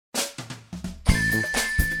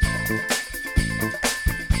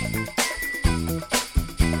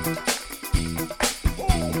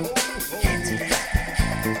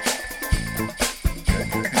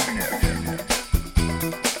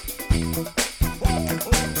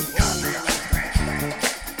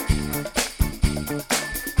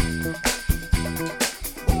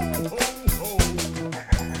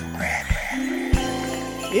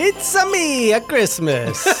It's a me at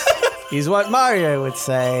Christmas, is what Mario would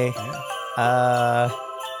say.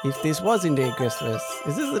 If this was indeed Christmas,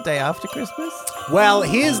 is this the day after Christmas? Well,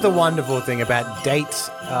 here's the wonderful thing about dates,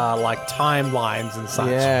 like timelines and such.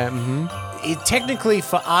 Yeah. It technically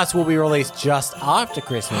for us will be released just after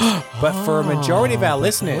Christmas, but for a majority of our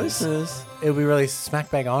listeners, it'll be released smack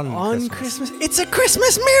bang on Christmas. It's a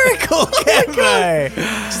Christmas miracle, Kevin.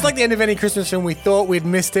 Just like the end of any Christmas film, we thought we'd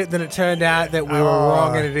missed it, then it turned out that we were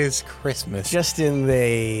wrong and it is Christmas. Just in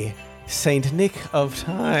the Saint Nick of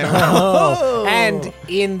time. And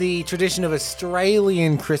in the tradition of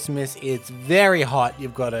Australian Christmas, it's very hot.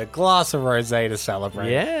 You've got a glass of rosé to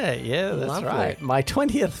celebrate. Yeah, that's Lovely. right. My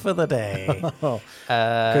 20th for the day.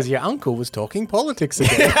 Because your uncle was talking politics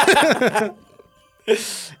again.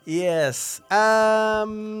 Yes.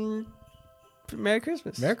 Merry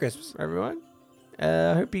Christmas. Merry Christmas. everyone.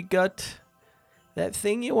 I hope you got that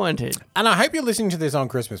thing you wanted. And I hope you're listening to this on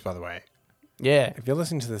Christmas, by the way. Yeah. If you're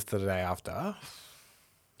listening to this the day after,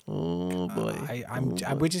 Oh, boy.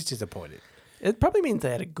 we're just disappointed. It probably means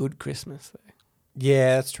they had a good Christmas, though.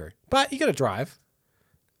 Yeah, that's true. But you got to drive.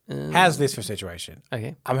 How's this for a situation?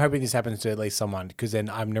 Okay. I'm hoping this happens to at least someone because then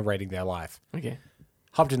I'm narrating their life. Okay.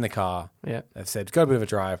 Hopped in the car. Yeah. They've said, got a bit of a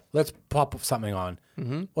drive. Let's pop something on.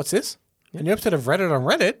 Mm-hmm. What's this? A new episode of Reddit on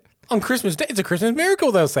Reddit? On Christmas Day. It's a Christmas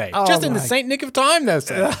miracle, they'll say. Oh Just in the my- Saint Nick of time, they'll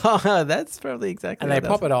say. Oh, that's probably exactly And they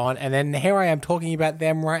pop it on, and then here I am talking about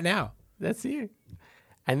them right now. That's you.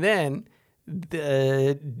 And then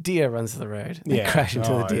the deer runs the road. They crash into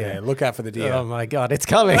the deer. Yeah. Look out for the deer. Oh, my God. It's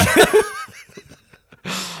coming.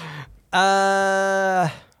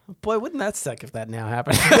 Boy, wouldn't that suck if that now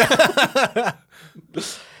happened?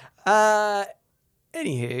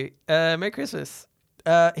 Anywho, Merry Christmas.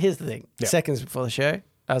 Here's the thing. Yeah. Seconds before the show,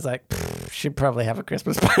 I was like, should probably have a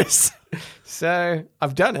Christmas post. So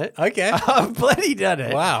I've done it. Okay. I've bloody done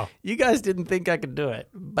it. Wow. You guys didn't think I could do it,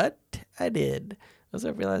 but I did. Also,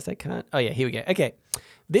 I realized I can't. Oh, yeah, here we go. Okay.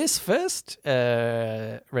 This first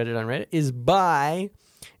Reddit on Reddit is by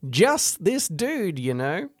just this dude, you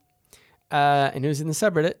know. And it was in the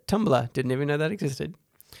subreddit Tumblr. Didn't even know that existed.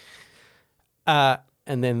 And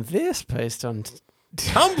then this post on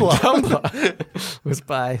Tumblr was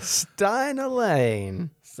by Steiner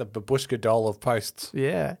Lane. It's a babushka doll of posts.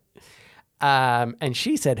 Yeah. And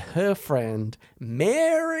she said her friend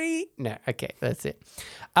Mary. No, okay, that's it.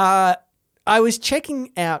 I was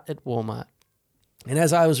checking out at Walmart, and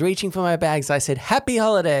as I was reaching for my bags, I said, "Happy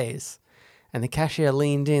holidays." And the cashier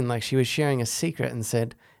leaned in like she was sharing a secret and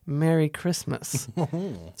said, "Merry Christmas."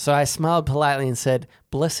 So I smiled politely and said,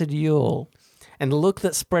 "Blessed Yule." And the look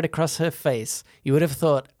that spread across her face, you would have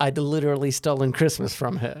thought I'd literally stolen Christmas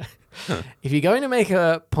from her. If you're going to make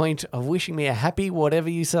a point of wishing me a happy whatever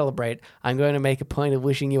you celebrate, I'm going to make a point of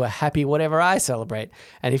wishing you a happy whatever I celebrate.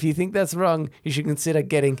 And if you think that's wrong, you should consider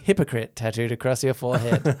getting hypocrite tattooed across your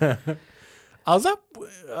forehead. I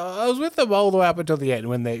was with them all the way up until the end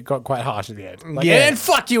when they got quite harsh at the end. Like, Yeah. and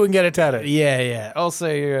fuck you and get a tattoo. Yeah. Also,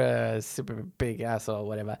 you're a super big asshole,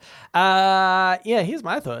 whatever. Yeah, here's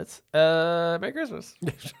my thoughts. Merry Christmas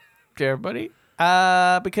to everybody.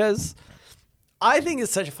 Because I think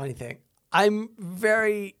it's such a funny thing. I'm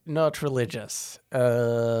very not religious.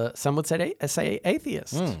 Some would say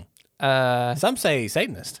atheist. Some say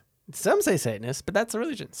Satanist. Some say Satanist, but that's a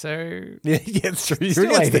religion. So Yeah, it's true. You're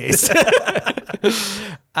still against it.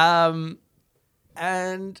 atheist.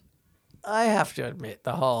 And I have to admit,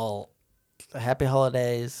 the whole Happy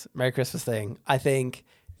Holidays, Merry Christmas thing, I think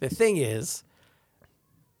the thing is,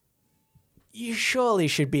 you surely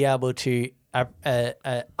should be able to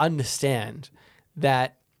understand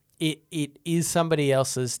that it is somebody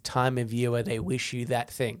else's time of year where they wish you that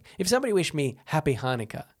thing. If somebody wished me Happy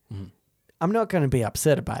Hanukkah, I'm not going to be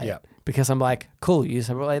upset about it. Yeah. Because I'm like, cool, you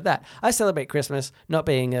celebrate that. I celebrate Christmas, not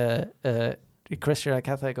being a Christian or a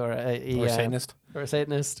Catholic or a Satanist. Or a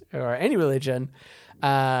Satanist or any religion.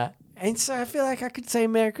 And so I feel like I could say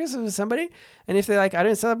Merry Christmas to somebody. And if they're like, I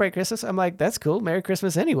don't celebrate Christmas, I'm like, that's cool. Merry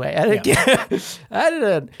Christmas anyway. I don't care. I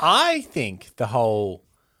don't. I think the whole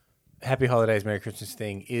Happy Holidays, Merry Christmas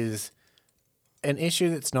thing is an issue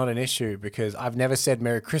that's not an issue because I've never said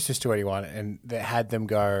Merry Christmas to anyone and that had them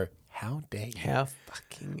go, how dare you? How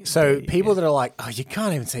fucking. So dare you. people that are like, oh, you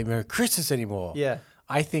can't even say Merry Christmas anymore. Yeah.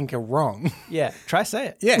 I think are wrong. Yeah. Try say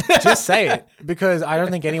it. Yeah, just say it because I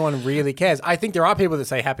don't think anyone really cares. I think there are people that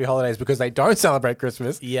say Happy Holidays because they don't celebrate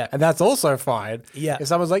Christmas. Yeah. And that's also fine. Yeah. If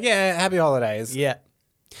someone's like, yeah, Happy Holidays. Yeah.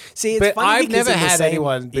 See, it's But funny I've because never in the had same-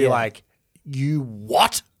 anyone be yeah. like, You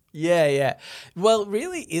what? Yeah, yeah. Well,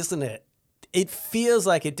 really, isn't it? It feels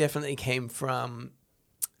like it definitely came from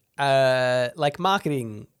like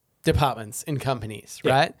marketing departments in companies,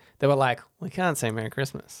 right? They were like, we can't say Merry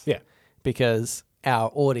Christmas. Yeah. Because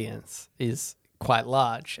our audience is quite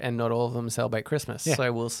large and not all of them celebrate Christmas. Yeah.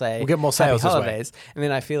 So we'll say We'll get more Happy sales this way. Holidays. And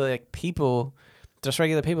then I feel like people, just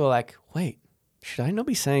regular people are like, wait, should I not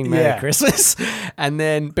be saying Merry Christmas? And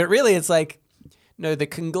then, but really it's like, no, the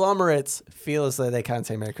conglomerates feel as though they can't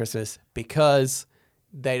say Merry Christmas because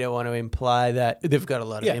they don't want to imply that they've got a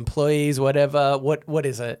lot of employees, whatever. What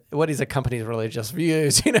is a company's religious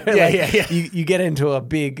views? You know, You get into a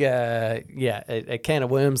big a can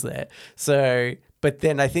of worms there. So, but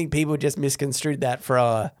then I think people just misconstrued that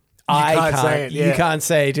for you can't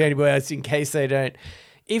say to anybody else in case they don't.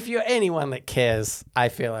 If you're anyone that cares, I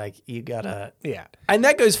feel like you gotta. Yeah. And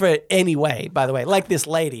that goes for any way, by the way. Like this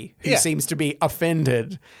lady who seems to be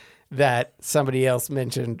offended that somebody else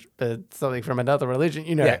mentioned something from another religion.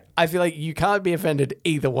 You know, I feel like you can't be offended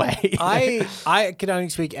either way. I can only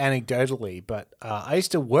speak anecdotally, but I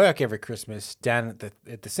used to work every Christmas down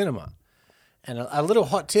at the cinema. And a little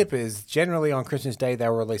hot tip is generally on Christmas Day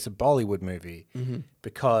they'll release a Bollywood movie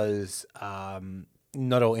because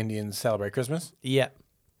not all Indians celebrate Christmas. Yeah.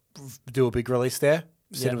 Do a big release there.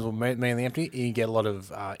 Cinemas will mainly empty. And you get a lot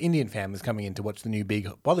of Indian families coming in to watch the new big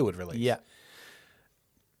Bollywood release. Yeah.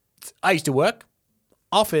 I used to work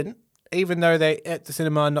often, even though they at the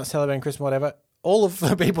cinema not celebrating Christmas, whatever. All of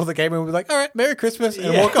the people that came in would be like, "All right, Merry Christmas,"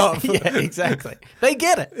 and walk off. Yeah, exactly. They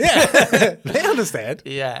get it. Yeah, they understand.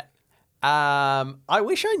 Yeah. I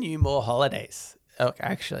wish I knew more holidays.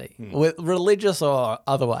 Actually, with religious or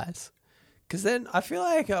otherwise, because then I feel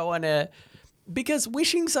like I want to. Because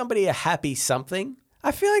wishing somebody a happy something,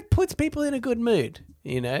 I feel like puts people in a good mood.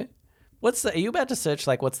 You know. Are you about to search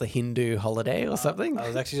like what's the Hindu holiday or something? I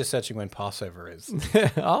was actually just searching when Passover is.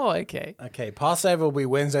 Oh, okay. Okay, Passover will be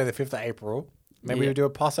Wednesday the 5th of April. Maybe we'll do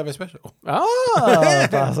a Passover special. Oh,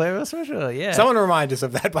 Passover special, yeah. Someone remind us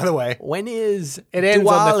of that, by the way. When is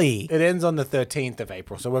Diwali? It ends on the 13th of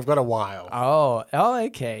April, so we've got a while. Oh,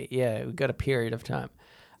 okay. Yeah, we've got a period of time.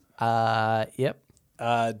 Yep.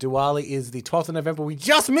 Diwali is the 12th of November. We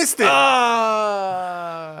just missed it.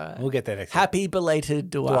 We'll get there next Happy belated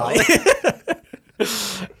Diwali.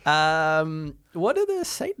 What do the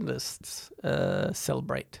Satanists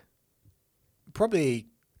celebrate? Probably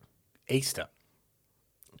Easter.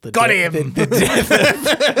 Got him.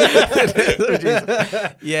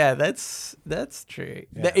 Yeah, that's true.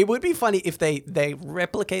 Yeah. It would be funny if they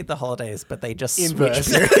replicate the holidays, but they just Inverse.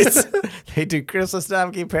 switch periods. They do Christmas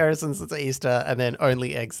stuff comparisons at Easter, and then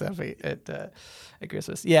only egg stuff at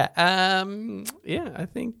Christmas. Yeah, I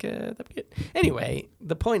think that'd be good. Anyway,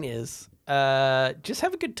 the point is, just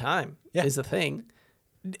have a good time. Yeah. Is the thing,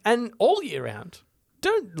 and all year round.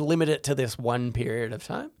 Don't limit it to this one period of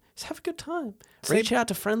time. Just have a good time. Reach out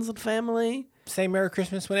to friends and family. Say Merry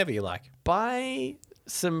Christmas whenever you like. Buy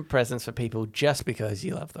some presents for people just because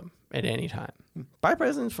you love them at any time. Buy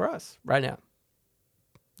presents for us right now.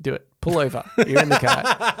 Do it. Pull over. You're in the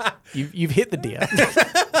car. You've hit the deer.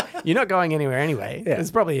 You're not going anywhere anyway. Yeah.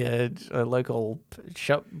 There's probably a local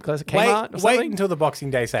shop close to Kmart or something. Wait until the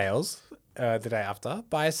Boxing Day sales the day after.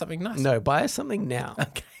 Buy us something nice. No, buy us something now.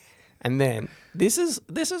 Okay. And then this is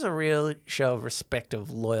a real show of respect, of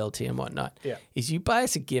loyalty and whatnot. Yeah. Is you buy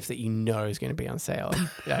us a gift that you know is going to be on sale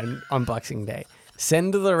on Boxing Day.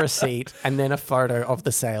 Send the receipt and then a photo of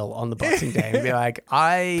the sale on the Boxing Day and be like,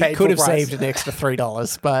 I Paid could full have price. saved an extra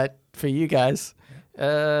 $3, but for you guys,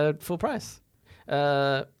 full price.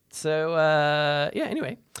 Anyway,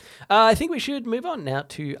 I think we should move on now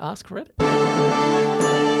to Ask Reddit.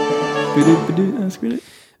 Ask Reddit.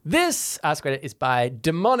 This Ask Reddit is by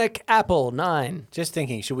Demonic Apple 9. Just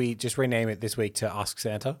thinking, should we just rename it this week to Ask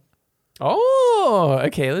Santa? Oh,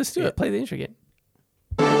 okay. Let's do it. Play the intro again.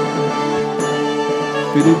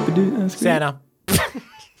 Ask Reddit. Santa.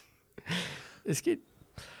 It's good.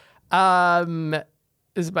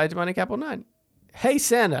 This is by Demonic Apple 9. Hey,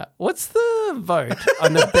 Santa, what's the vote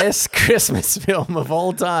on the best Christmas film of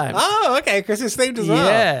all time? Oh, okay. Christmas themed as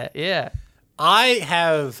well. Yeah.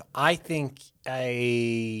 I think,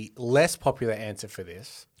 a less popular answer for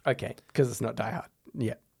this. Okay, because it's not Die Hard.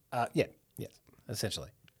 Yeah. Yes, essentially.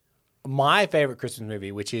 My favorite Christmas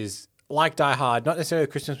movie, which is like Die Hard, not necessarily a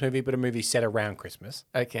Christmas movie, but a movie set around Christmas.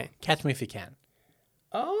 Okay. Catch Me If You Can.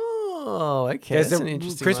 Oh, okay. That's an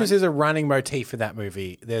interesting Christmas one. is a running motif for that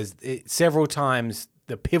movie. Several times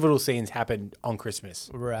the pivotal scenes happen on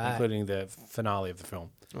Christmas, Right. including the finale of the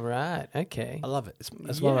film. Right, okay. I love it.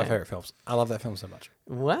 It's one of my favorite films. I love that film so much.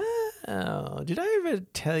 What? Oh, did I ever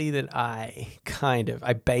tell you that I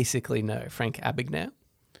basically know Frank Abagnale?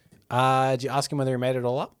 Did you ask him whether he made it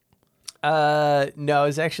all up? No, it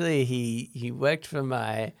was actually he worked for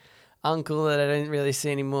my uncle that I didn't really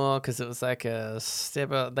see anymore because it was like a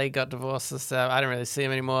step. They got divorced and stuff. I don't really see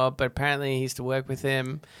him anymore, but apparently he used to work with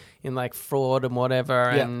him in like fraud and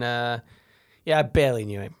whatever. Yeah. And yeah, I barely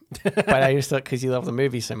knew him, but I just thought because you love the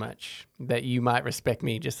movie so much that you might respect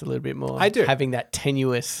me just a little bit more. I do. Having that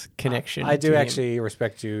tenuous connection. I do to him. actually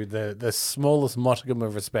respect you. The smallest modicum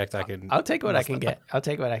of respect I can. I'll take what I can get. I'll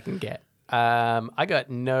take what I can get. I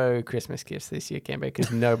got no Christmas gifts this year, Cambo,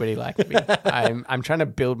 because nobody liked me. I'm trying to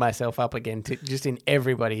build myself up again to just in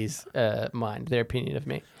everybody's mind, their opinion of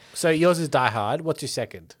me. So yours is Die Hard. What's your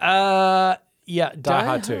second? Yeah, Die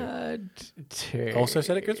Hard 2. Hard 2. Also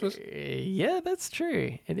set at Christmas? Yeah, that's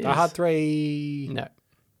true. It is. Die Hard 3. No.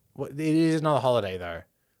 It is another holiday though.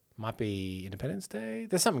 Might be Independence Day.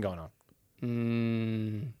 There's something going on.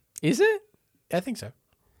 Is it? I think so. I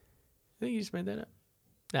think you just made that up.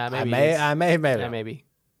 Nah, I maybe may have made it. Nah, up. maybe.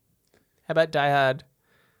 How about Die Hard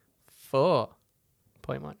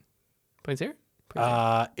 4.1?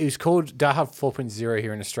 0.0? It was called Die Hard 4.0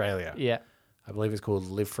 here in Australia. Yeah. I believe it's called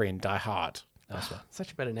Live Free and Die Hard. Nice one.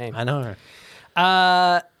 Such a better name. I know.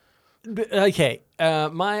 Okay.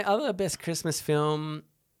 My other best Christmas film,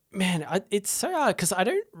 man, it's so hard because I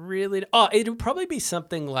don't really. Oh, it'll probably be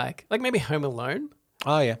something like maybe Home Alone.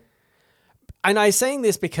 Oh yeah. And I'm saying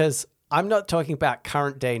this because I'm not talking about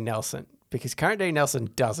current day Nelson because current day Nelson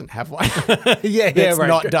doesn't have one. It's right.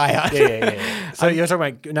 Not Die Hard. Yeah. So you're talking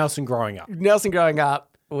about Nelson growing up. Nelson growing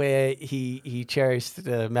up, where he cherished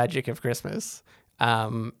the magic of Christmas.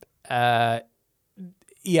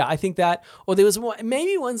 Yeah, I think that. Or there was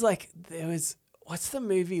maybe ones like there was. What's the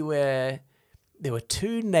movie where there were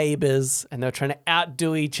two neighbors and they were trying to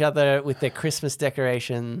outdo each other with their Christmas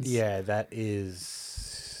decorations? Yeah, that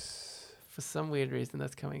is For some weird reason,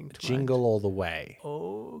 that's coming to Jingle mind. All the Way.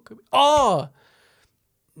 Oh, could be. Oh,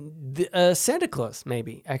 Santa Claus,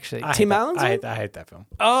 maybe, actually. Tim Allen's I one? hate that film.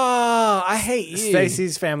 Oh, I hate you.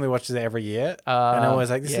 Stacey's family watches it every year. And I was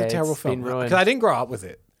like, this is a terrible it's been film. ruined. Because I didn't grow up with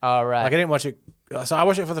it. All right. Like, I didn't watch it. So I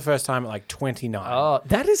watched it for the first time at like 29. Oh,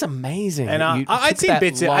 that is amazing. And that you I'd took seen that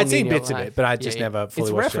bits. long I'd seen in your bits of life. it, but I just never fully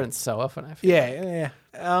it's watched referenced so often. I feel. Yeah.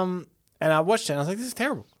 And I watched it and I was like, this is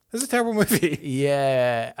terrible. This is a terrible movie.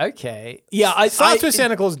 Yeah. Okay. Yeah. It starts with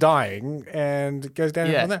Santa Claus dying and goes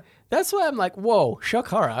down from there. That's why I'm like, whoa, shock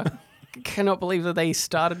horror. Cannot believe that they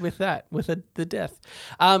started with that, with the death.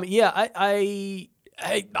 Yeah. I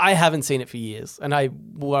haven't seen it for years, and I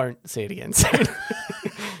won't see it again soon.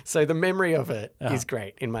 So the memory of it is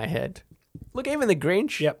great in my head. Look, even The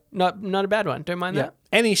Grinch. Yep. Not a bad one. Don't mind that.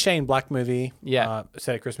 Any Shane Black movie. Yeah.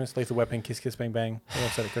 Set at Christmas. Lethal Weapon. Kiss Kiss Bang Bang. All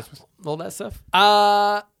set at Christmas. All that stuff.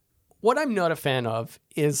 What I'm not a fan of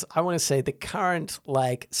is, I want to say, the current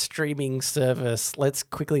like streaming service. Let's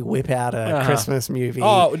quickly whip out a Christmas movie.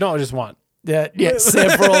 Oh, no, just one. Yeah,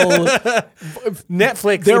 several.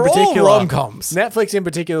 Netflix They're in particular. all rom-coms. Netflix in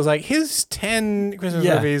particular is like, here's 10 Christmas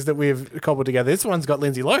movies that we've cobbled together. This one's got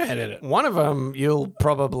Lindsay Lohan in it. One of them you'll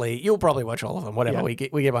probably watch all of them. Whatever, we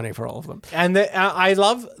get money for all of them. And I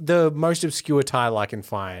love the most obscure title I can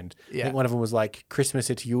find. I Yeah. think one of them was like Christmas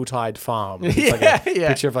at Yuletide Farm. It's like a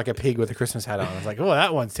picture of like a pig with a Christmas hat on. I was like, oh,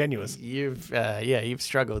 that one's tenuous. You've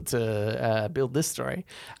struggled to build this story.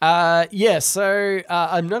 So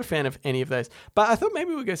I'm not a fan of any of those. But I thought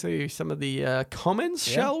maybe we'll go through some of the comments,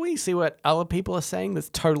 shall we? See what other people are saying that's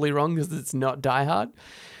totally wrong because it's not Die Hard.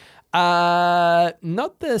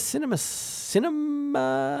 Not the Cinemassacre.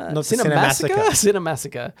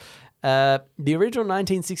 The original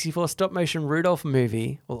 1964 stop-motion Rudolph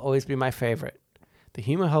movie will always be my favorite. The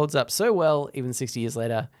humor holds up so well, even 60 years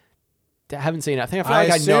later. I haven't seen it. I think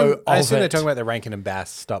I know I of assume they're it. talking about the Rankin and Bass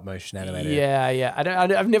stop motion animated. Yeah.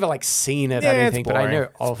 I've never like seen it. I don't think, but I know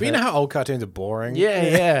of it. You know how old cartoons are boring?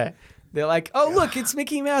 Yeah. They're like, oh look, it's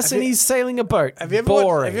Mickey Mouse and he's sailing a boat. Have you ever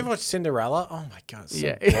watched Cinderella? Oh my god, it's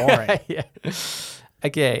so boring. Yeah.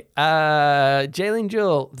 Okay. Jaylene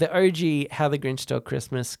Jewell, the OG How the Grinch Stole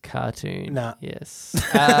Christmas cartoon. Nah. Yes.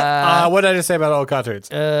 What did I just say about old cartoons?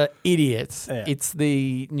 Idiots. Yeah. It's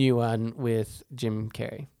the new one with Jim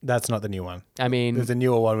Carrey. That's not the new one. I mean, There's a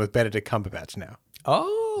newer one with Benedict Cumberbatch now.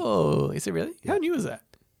 oh, is it really? How new is that?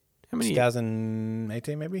 How many?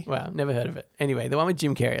 2018 maybe? Wow, never heard of it. Anyway, the one with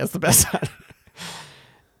Jim Carrey, that's the best one.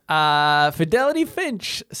 Fidelity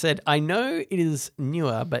Finch said, I know it is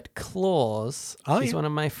newer, but Claus is one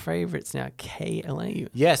of my favorites now. KLAU.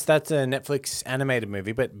 Yes, that's a Netflix animated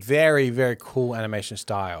movie, but very, very cool animation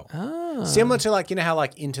style. Similar to like, you know how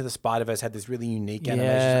like Into the Spider-Verse had this really unique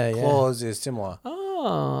animation? Yeah. Claus is similar. Oh,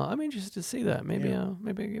 Oh, I'm interested to see that. Maybe I'll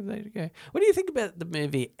give that a go. What do you think about the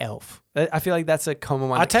movie Elf? I feel like that's a common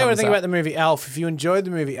one. I'll tell you what I think about the movie Elf. If you enjoyed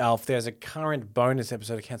the movie Elf, there's a current bonus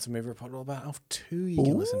episode of Cancel Movie Report all about Elf 2 you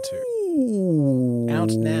can listen to. Out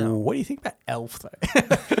now. What do you think about Elf, though?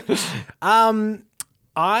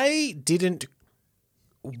 I didn't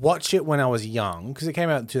watch it when I was young because it came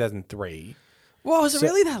out in 2003. Well, was it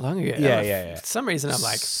really that long ago? Yeah. For some reason, I'm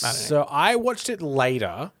like, I don't know. So I watched it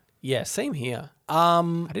later. Yeah, same here. I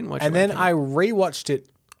didn't watch it. And then I rewatched it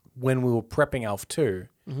when we were prepping Elf 2.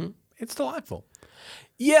 Mm-hmm. It's delightful.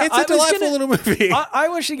 Yeah, It's a delightful little movie. I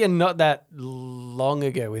watched it again not that long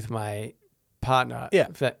ago with my partner. Yeah.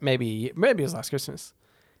 Maybe it was last Christmas.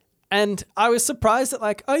 And I was surprised that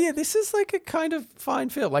like, oh yeah, this is like a kind of fine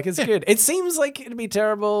film. Like it's good. It seems like it'd be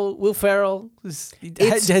terrible. Will Ferrell has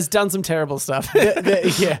done some terrible stuff.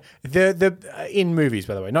 In movies,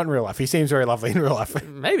 by the way, not in real life. He seems very lovely in real life.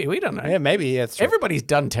 Maybe, we don't know. Yeah, maybe that's true. Everybody's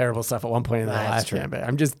done terrible stuff at one point in their life. That's true. Yeah, but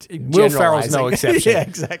I'm just Will Ferrell's no exception. Yeah,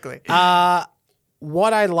 exactly.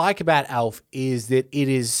 What I like about Elf is that it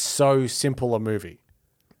is so simple a movie.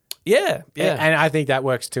 Yeah. And I think that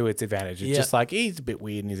works to its advantage. It's Yeah. just like, he's a bit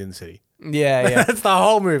weird and he's in the city. Yeah. That's the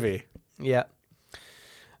whole movie. Yeah.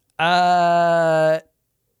 The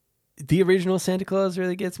original Santa Claus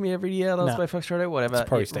really gets me every year. That was by Foxtrot, whatever. It's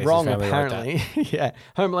probably Stacey's wrong, family apparently. Yeah.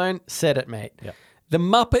 Home Alone, said it, mate. Yeah. The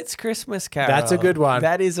Muppets Christmas Carol. That's a good one.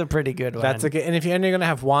 That is a pretty good one. That's a good, and if you're only going to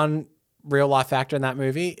have one real life actor in that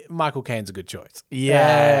movie, Michael Caine's a good choice.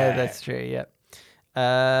 Yeah, that's true. Yeah.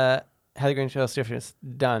 How the Grinch Stole Christmas,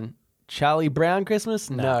 done. Charlie Brown Christmas?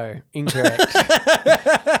 No. Incorrect.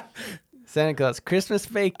 Santa Claus Christmas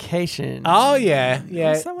Vacation. Oh, yeah.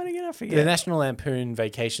 What's that one again? I forget. The National Lampoon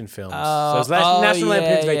Vacation films. Oh, so it was National yeah,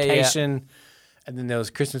 Lampoon's yeah, Vacation, and then there was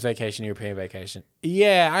Christmas Vacation, European Vacation.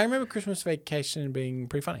 Yeah, I remember Christmas Vacation being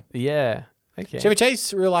pretty funny. Yeah. Okay. Chevy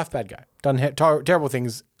Chase, real life bad guy. Done terrible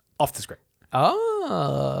things off the screen.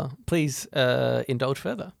 Oh, please indulge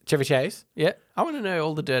further. Chevy Chase? Yeah. I want to know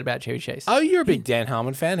all the dirt about Chevy Chase. Oh, you're a big Dan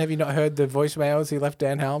Harmon fan. Have you not heard the voicemails he left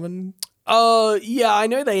Dan Harmon? Oh, yeah, I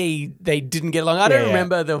know they didn't get along. I don't Yeah.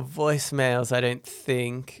 remember the voicemails, I don't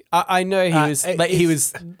think. I know he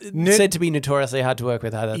was n- said to be notoriously hard to work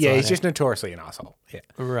with. That's Yeah, all I he's know. just notoriously an asshole. Yeah.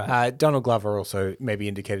 Right. Donald Glover also maybe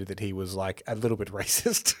indicated that he was like a little bit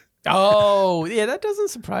racist. Oh, yeah, that doesn't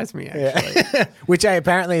surprise me, actually. Yeah. Which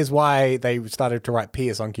apparently is why they started to write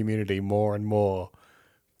Pierce on Community more and more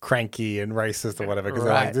cranky and racist or whatever, because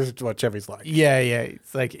they're like, Right. this is what Chevy's like. Yeah.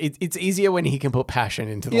 It's like it's easier when he can put passion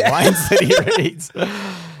into the lines that he reads.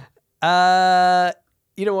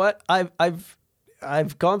 You know what?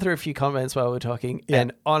 I've gone through a few comments while we're talking,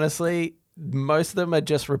 and honestly, most of them are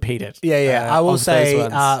just repeated. I will of those say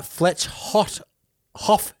ones. Fletch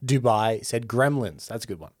Hoff Dubai said Gremlins. That's a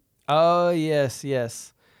good one. Oh, yes.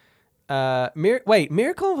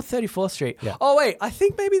 Miracle on 34th Street. Yeah. Oh, wait, I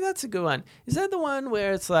think maybe that's a good one. Is that the one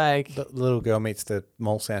where it's like, The little girl meets the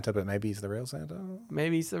mole Santa, but maybe he's the real Santa.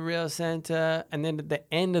 maybe it's the real Santa, and then at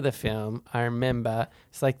the end of the film, I remember,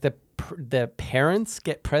 it's like the parents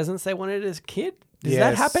get presents they wanted as a kid? Does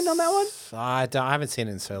that happen on that one? I haven't seen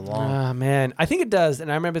it in so long. Oh, man. I think it does,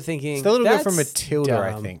 and I remember thinking, It's the little girl that's from Matilda,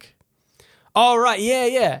 I dumb. think. Oh, right.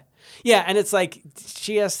 Yeah. Yeah, and it's like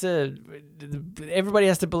everybody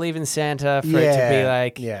has to believe in Santa for it to be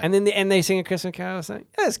like, and then they sing a Christmas carol. It's like,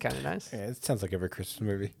 that's kind of nice. Yeah, it sounds like every Christmas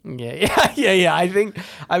movie. Yeah. I think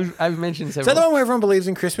I've mentioned Is several. that the one where everyone believes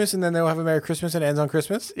in Christmas and then they'll have a Merry Christmas and it ends on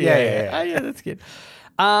Christmas? Yeah. Oh, yeah, that's good.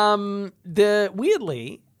 The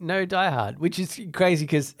weirdly no Die Hard, which is crazy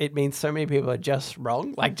because it means so many people are just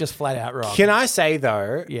wrong, like just flat out wrong. Can I say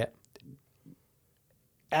though? Yeah.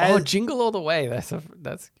 As, Jingle All the Way. That's a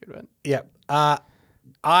good one. Yeah. Die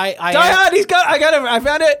Hard. I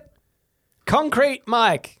found it. Concrete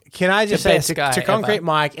Mike. Can I just The say best guy to Concrete ever.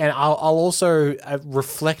 Mike, and I'll also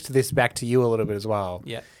reflect this back to you a little bit as well.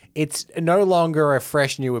 Yeah. It's no longer a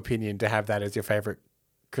fresh new opinion to have that as your favorite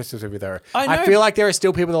Christmas movie, though. I know. feel like there are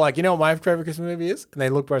still people that are like, you know what my favorite Christmas movie is? And they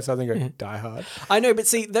look by something and go, Die Hard. I know, but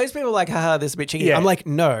see, those people are like, haha, this is a bit cheeky. Yeah. I'm like,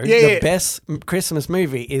 no, Yeah. the best Christmas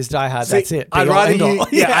movie is Die Hard. See, That's it. I'd Be all, rather end all.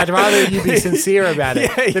 I'd rather you be sincere about it.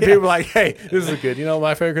 Yeah, Than people are like, hey, this is good. You know what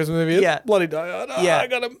my favorite Christmas movie is? Yeah. Bloody Die Hard. Oh, Yeah. I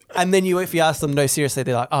got him. And then if you ask them, no, seriously,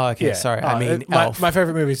 they're like, oh, okay, sorry. I mean, Elf. my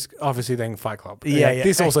favorite movie is obviously then Fight Club. Yeah.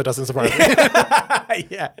 This also doesn't surprise me.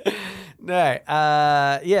 Yeah. No.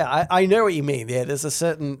 I know what you mean. Yeah, there's a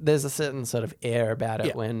certain sort of air about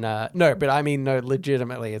it when but I mean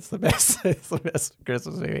legitimately it's the best it's the best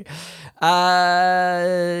Christmas movie.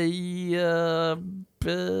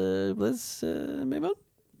 Let's move on.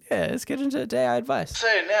 Yeah, let's get into day I advice. So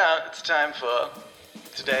now it's time for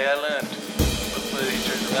Today I Learned.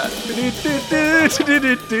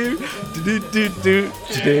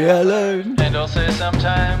 Today I learned. And also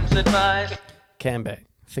sometimes advice. Cambe,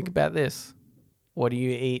 think about this. What do you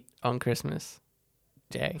eat on Christmas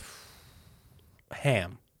Day?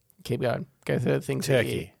 Ham. Keep going. Go through the things that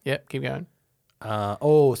you Turkey. eat. Yep, keep going.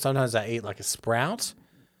 Sometimes I eat like a sprout.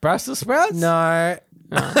 Brussels sprouts? No.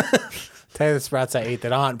 Tell you the sprouts I eat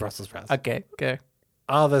that aren't Brussels sprouts. Okay, go.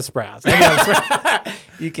 Other sprouts.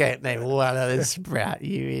 You can't name one other sprout,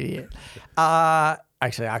 you idiot.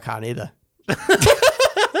 Actually, I can't either.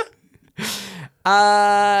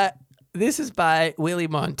 This is by Willie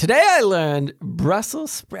Mon. Today I learned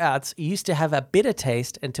Brussels sprouts used to have a bitter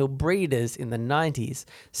taste until breeders in the 90s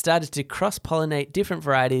started to cross-pollinate different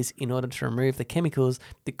varieties in order to remove the chemicals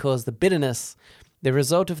that cause the bitterness. The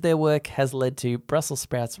result of their work has led to Brussels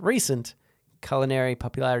sprouts' recent culinary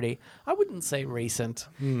popularity. I wouldn't say recent.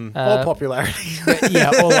 Or popularity.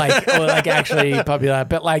 Yeah, or like actually popular.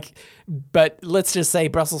 But let's just say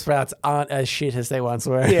Brussels sprouts aren't as shit as they once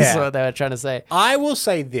were. Yeah. Is what they were trying to say. I will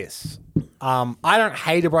say this. I don't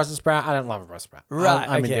hate a Brussels sprout. I don't love a Brussels sprout. Right,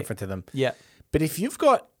 I'm okay. indifferent to them. Yeah. But if you've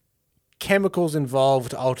got chemicals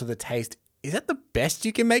involved to alter the taste, is that the best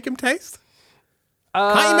you can make them taste?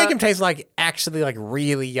 Can't you make them taste like actually like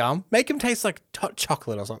really yum? Make them taste like hot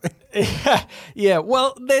chocolate or something. Yeah,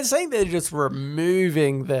 well, they're saying they're just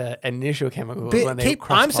removing the initial chemicals when they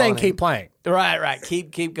I'm saying keep playing. Right.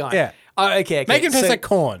 Keep going. Yeah. Oh, okay. Make them taste like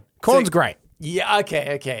corn. Corn's great. Yeah,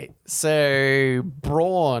 okay. So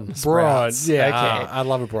brawn sprouts. Yeah, Okay. I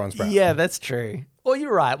love a brawn sprout. Yeah, that's true. Well,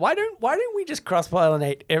 you're right. Why don't we just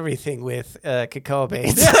cross-pollinate everything with cocoa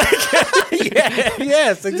beans?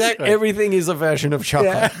 Yes, exactly. Everything is a version of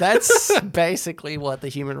chocolate. Yeah. That's basically what the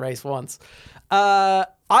human race wants. The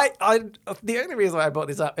only reason why I brought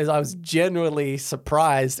this up is I was genuinely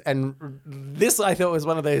surprised, and this I thought was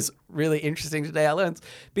one of those really interesting today I learned,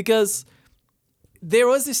 because there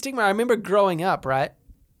was this stigma. I remember growing up, right?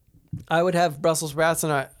 I would have Brussels sprouts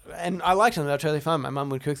and I liked them. They were totally fine. My mum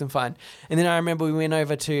would cook them fine. And then I remember we went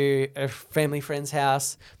over to a family friend's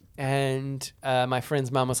house and my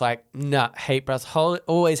friend's mum was like, nah, hate Brussels.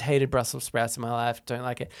 Always hated Brussels sprouts in my life. Don't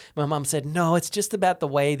like it. My mum said, no, it's just about the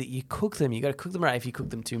way that you cook them. You got to cook them right. If you cook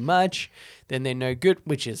them too much, then they're no good,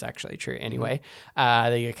 which is actually true anyway.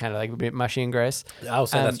 They get kind of like a bit mushy and gross. I'll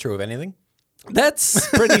say that's true of anything. That's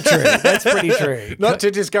pretty true. Not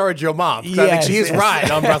to discourage your mom. I think Yes, she is yes.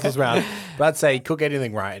 right on Brussels sprouts. But I'd say cook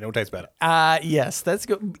anything right and it'll taste better. Yes, that's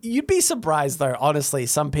good. You'd be surprised though, honestly.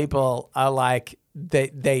 Some people are like,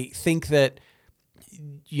 they think that,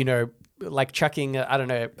 you know, like chucking,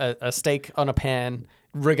 a steak on a pan,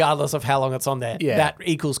 regardless of how long it's on there, that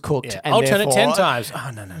equals cooked. Yeah. And I'll turn it 10 therefore- times.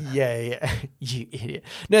 Oh, no. Yeah. You idiot.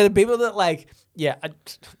 No, the people that like,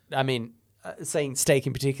 I mean, saying steak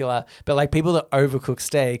in particular, but like people that overcook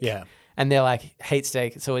steak. Yeah. And they're like, hate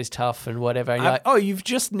steak, it's always tough and whatever. And you're like, oh, you've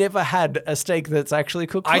just never had a steak that's actually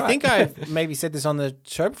cooked right. I think I've maybe said this on the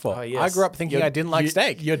show before. Oh, yes. I grew up thinking I didn't like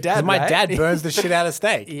steak. Your dad, 'Cause my right? dad burns the shit out of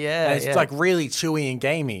steak. Yeah, And it's yeah. like really chewy and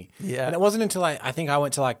gamey. Yeah. And it wasn't until I think I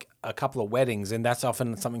went to like a couple of weddings, and that's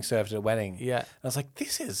often something served at a wedding. Yeah. And I was like,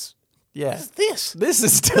 this is Yeah. this. This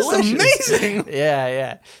is delicious. amazing.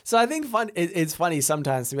 Yeah. So I think it's funny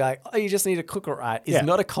sometimes to be like, oh, you just need to cook it right. It's Yeah.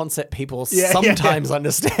 not a concept people Yeah. sometimes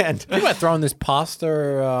understand. You about throwing this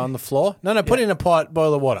pasta on the floor? No, put it in a pot,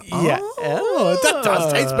 boil the water. Yeah. Oh, that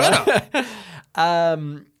does taste better.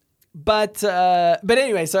 But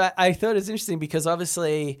anyway, so I thought it's interesting because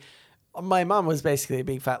obviously my mum was basically a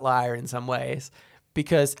big fat liar in some ways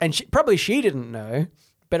and she didn't know,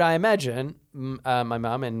 but I imagine my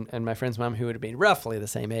mum and my friend's mum, who would have been roughly the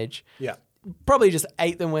same age, Yeah. probably just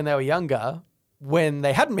ate them when they were younger, when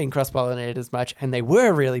they hadn't been cross-pollinated as much and they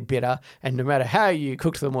were really bitter, and no matter how you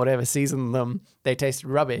cooked them, whatever, seasoned them, they tasted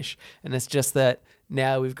rubbish. And it's just that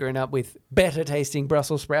now we've grown up with better tasting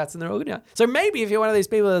Brussels sprouts and they're all good now. So maybe if you're one of these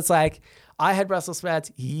people that's like, I had Brussels sprouts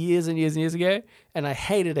years and years and years ago and I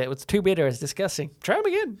hated it. It was too bitter. It's disgusting. Try them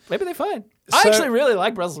again. Maybe they're fine. I So- actually really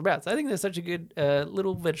like Brussels sprouts. I think they're such a good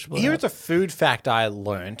little vegetable. Here's a food fact I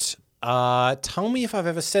learnt. Tell me if I've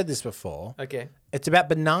ever said this before. Okay. It's about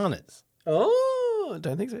bananas. Oh,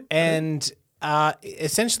 don't think so. And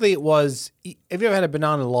essentially it was, have you ever had a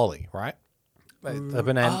banana lolly, right? A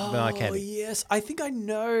banana candy. Yes, I think I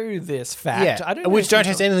know this fact. Yeah, I don't know which if don't you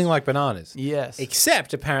taste told- anything like bananas. Yes.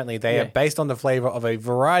 Except apparently they Yeah. are based on the flavor of a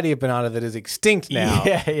variety of banana that is extinct now.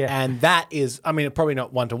 Yeah. And that is, I mean, probably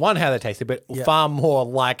not one-to-one how they tasted, but far more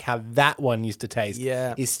like how that one used to taste.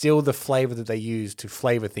 Yeah. Is still the flavor that they use to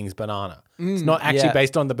flavor things banana. It's not actually yeah.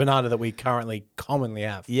 based on the banana that we currently commonly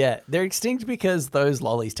have. Yeah, they're extinct because those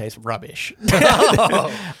lollies taste rubbish.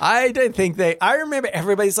 I don't think they. I remember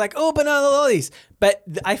everybody's like, "Oh, banana lollies," but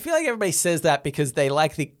I feel like everybody says that because they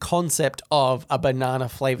like the concept of a banana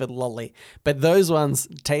flavored lolly. But those ones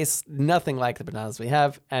taste nothing like the bananas we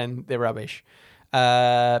have, and they're rubbish.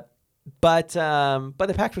 But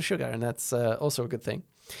they're packed with sugar, and that's also a good thing.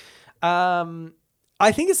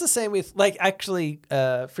 I think it's the same with actually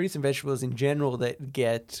fruits and vegetables in general that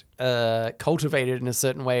get cultivated in a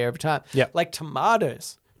certain way over time. Yeah. Like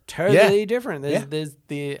tomatoes, totally Yeah. different. There's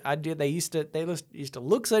the idea they used to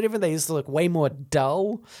look so different. They used to look way more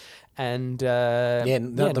dull, and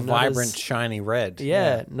Not the vibrant, shiny red.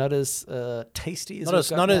 not as tasty as Not we've as,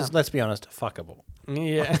 got not now. as, let's be honest, fuckable.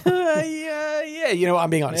 Yeah, yeah. You know what? I'm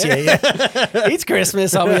being honest. Yeah. It's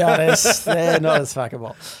Christmas. I'll be honest. They're not as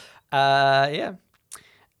fuckable. Yeah.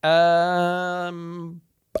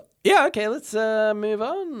 Yeah. Okay. Let's move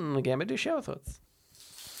on. Again, we do shower thoughts.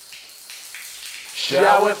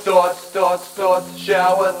 Shower thoughts, shower thoughts,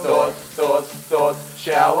 shower thoughts,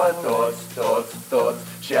 shower thoughts.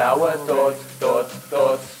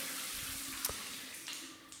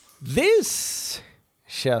 This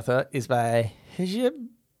shower thought is by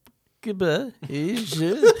Okay.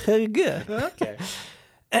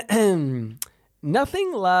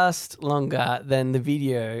 Nothing lasts longer than the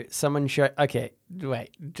video someone showed. Okay,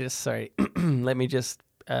 wait, just sorry. Let me just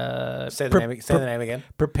Say the name again.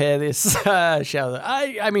 prepare this shower thought.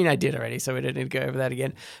 I mean, I did already, so we don't need to go over that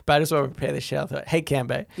again. But I just want to prepare this shower thought. Hey,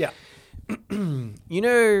 Cambo. Yeah. You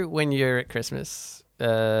know when you're at Christmas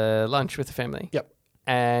lunch with the family? Yep.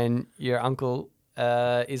 And your uncle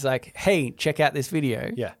is like, hey, check out this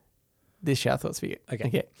video. Yeah. This shower thoughts video.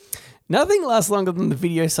 Okay. Nothing lasts longer than the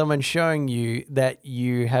video someone's showing you that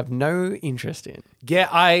you have no interest in. Yeah,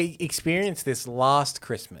 I experienced this last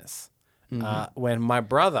Christmas when my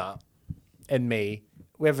brother and me,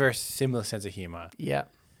 we have a very similar sense of humor. Yeah.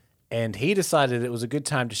 And he decided it was a good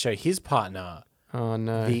time to show his partner Oh,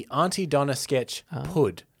 no. the Auntie Donna sketch,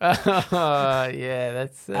 Pud. Yeah,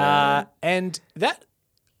 that's... And that,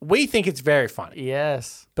 we think it's very funny.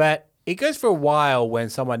 yes. But it goes for a while when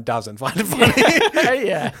someone doesn't find it funny.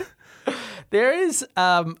 Yeah. There is,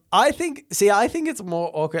 I think it's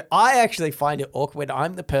more awkward. I actually find it awkward when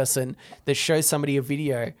I'm the person that shows somebody a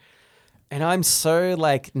video and I'm so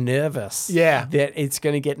nervous Yeah. that it's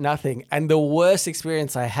going to get nothing. And the worst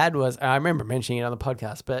experience I had was, I remember mentioning it on the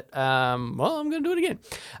podcast, but, I'm going to do it again.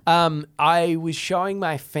 I was showing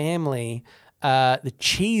my family the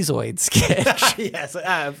Cheezoid sketch. Yes,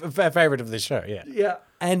 a favorite of the show, yeah. Yeah.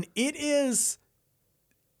 And it's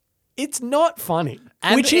not funny,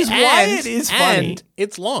 which is why it is funny. And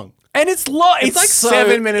it's long. And it's long. It's like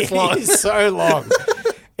 7 minutes long. It is so long.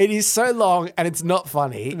 It is so long and it's not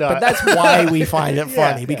funny. But that's why we find it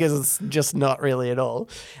funny because it's just not really at all.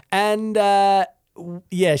 And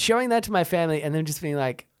showing that to my family and then just being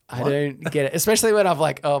like, I don't get it. Especially when I'm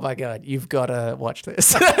like, oh my God, you've got to watch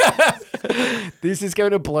this. This is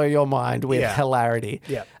going to blow your mind with hilarity.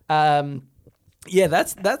 Yeah. Yeah,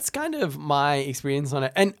 that's kind of my experience on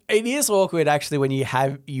it. And it is awkward actually when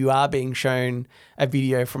you are being shown a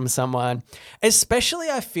video from someone. Especially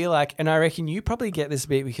I feel like, and I reckon you probably get this a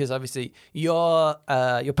bit because obviously your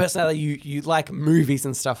personality, you like movies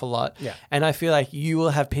and stuff a lot. Yeah. And I feel like you will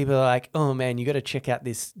have people like, oh man, you got to check out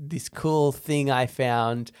this cool thing I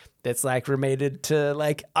found that's related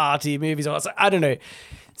to arty movies or I don't know.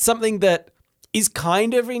 Something that is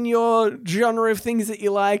kind of in your genre of things that you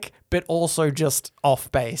like, but also just off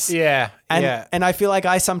base. Yeah. And I feel like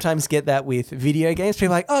I sometimes get that with video games.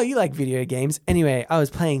 People are like, oh, you like video games. Anyway, I was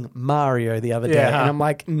playing Mario the other day and I'm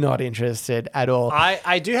like, not interested at all.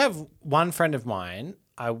 I do have one friend of mine.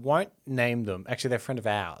 I won't name them. Actually, they're a friend of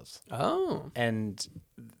ours. Oh. And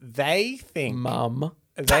they think... Mum.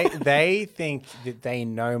 They think that they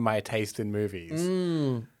know my taste in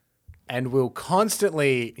movies. And will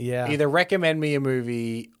constantly either recommend me a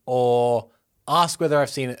movie or ask whether I've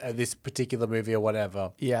seen this particular movie or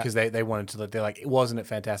whatever. Yeah. Because they wanted to, they're like, wasn't it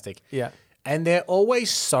fantastic? Yeah. And they're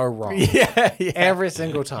always so wrong. Yeah. Every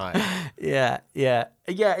single time. Yeah.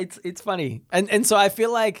 It's funny, and so I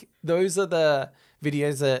feel like those are the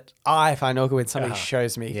videos that I find awkward when somebody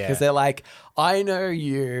shows me because they're like, I know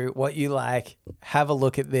you, what you like. Have a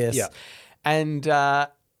look at this. Yeah. And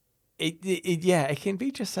it can be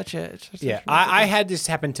just such a I had this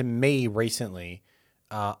happen to me recently.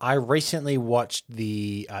 I recently watched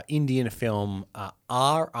the Indian film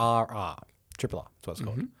RRR. Triple R. That's what it's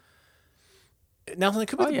called. Nelson, it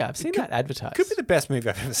could be Oh yeah, I've seen that advertised. could be the best movie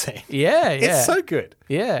I've ever seen. Yeah, yeah. It's so good.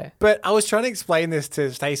 Yeah, But I was trying to explain this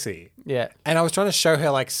to Stacey. yeah. And I was trying to show her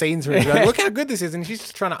like scenes where like, look how good this is, and she's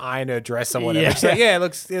just trying to iron her dress or whatever. Yeah. She's like, yeah, it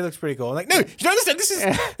looks pretty cool. I'm like, no, you don't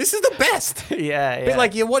understand. This is the best. Yeah, yeah. But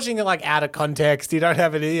like you're watching it like out of context. You don't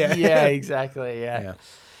have it here. yeah, exactly. Yeah. Yeah.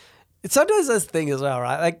 Sometimes this thing as well,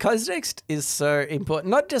 right? Like context is so important.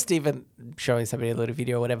 Not just even showing somebody a little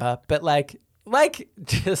video or whatever, but like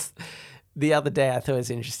just the other day I thought it was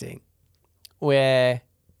interesting where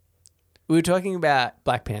we were talking about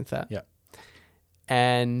Black Panther. Yeah.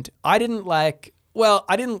 And I didn't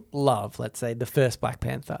love, let's say, the first Black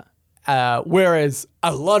Panther. Whereas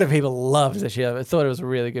a lot of people loved it. I thought it was a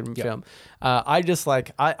really good film. I just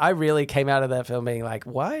I really came out of that film being like,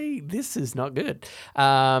 why this is not good,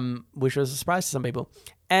 which was a surprise to some people.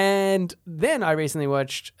 And then I recently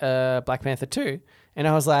watched Black Panther 2 and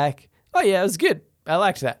I was like, oh yeah, it was good. I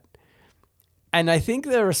liked that. And I think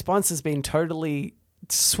the response has been totally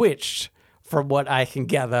switched from what I can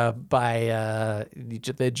gather by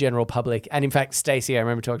the general public. And in fact, Stacey, I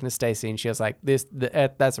remember talking to Stacey and she was like,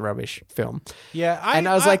 that's a rubbish film. Yeah. And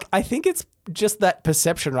I was like, I think it's just that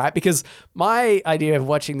perception, right? Because my idea of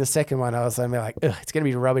watching the second one, I was like, ugh, it's going to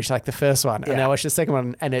be rubbish like the first one. And I watched the second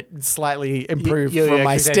one and it slightly improved from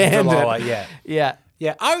my standard. Yeah. Yeah.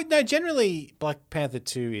 Yeah. No, generally Black Panther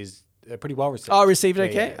 2 is pretty well received. Oh, received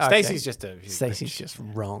okay? Yeah. Okay. Stacey's just a... Stacey's just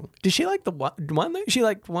wrong. Did she like the one though? She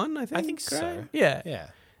liked one, I think. I think so. Right? Yeah. Yeah.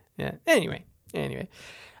 Yeah. Anyway.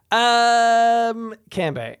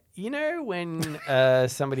 Cambo, you know when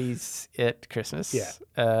somebody's at Christmas,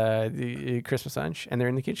 the Christmas lunch, and they're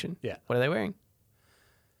in the kitchen. Yeah. What are they wearing?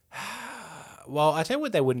 Well, I tell you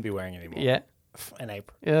what they wouldn't be wearing anymore. Yeah. An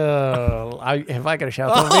apron. Oh, have I got a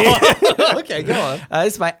shout out for me? Okay, go on.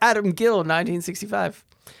 This is by Adam Gill, 1965.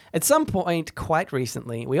 At some point, quite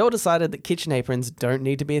recently, we all decided that kitchen aprons don't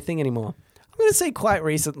need to be a thing anymore. I'm going to say quite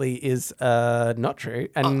recently is not true.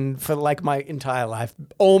 And for like my entire life,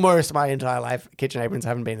 almost my entire life, kitchen aprons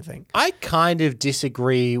haven't been a thing. I kind of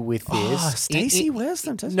disagree with this. Oh, Stacey wears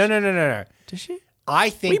them, doesn't No. Does she? I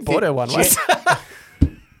think We bought her one once.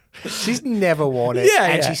 She's never worn it, Yeah,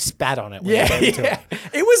 and yeah. she spat on it. When Yeah, I gave it to her.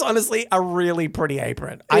 It was honestly a really pretty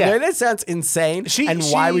apron. I Yeah. know that sounds insane,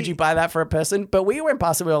 why would you buy that for a person? But we went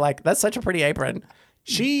past and we were like, that's such a pretty apron.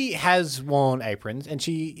 She has worn aprons, and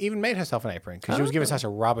she even made herself an apron because she was given such a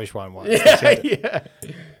rubbish one once. Yeah.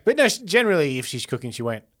 But no, generally, if she's cooking, she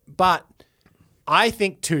won't. But I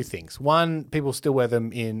think two things. One, people still wear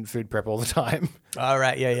them in food prep all the time. All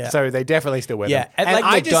right, yeah. So they definitely still wear them. At And like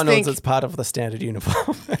I just McDonald's, think- it's part of the standard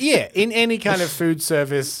uniform. Yeah, in any kind of food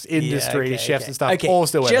service industry, chefs and stuff, all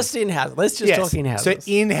still wear just them. in house. Let's just talk in houses.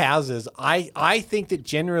 So in houses, I think that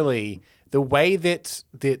generally the way that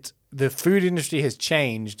the food industry has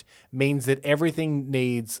changed means that everything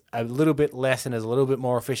needs a little bit less and is a little bit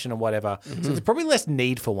more efficient and whatever. So there's probably less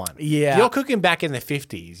need for one. Yeah. If you're cooking back in the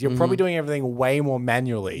 50s, you're probably doing everything way more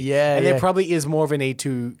manually. Yeah, And yeah. there probably is more of a need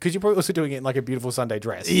to, because you're probably also doing it in like a beautiful Sunday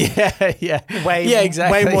dress. yeah. Exactly.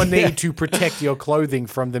 Way more need Yeah. to protect your clothing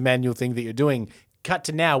from the manual thing that you're doing. Cut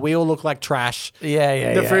to now, we all look like trash.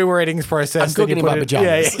 Yeah. The food we're eating is processed. I'm cooking and in you my put it-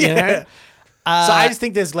 pajamas. Yeah. You know? So I just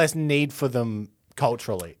think there's less need for them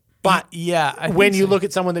culturally. But Yeah. I when think you so. look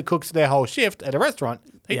at someone that cooks their whole shift at a restaurant,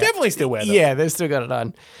 they definitely still wear them. Yeah, they've still got it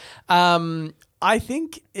on. I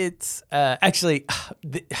think it's actually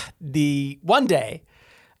the one day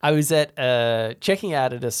I was at checking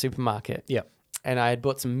out at a supermarket. Yep. And I had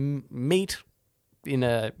bought some meat in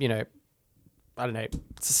a, I don't know,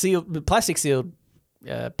 plastic sealed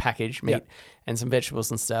package meat and some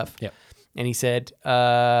vegetables and stuff. Yep. And he said,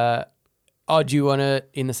 oh, do you want it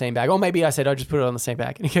in the same bag? Or maybe I said, I'll just put it on the same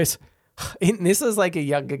bag. And he goes, and this was like a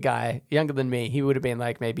younger guy, younger than me. He would have been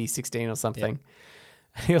like maybe 16 or something.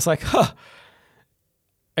 He was like, huh,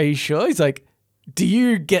 are you sure? He's like, do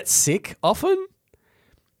you get sick often?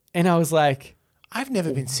 And I was like, I've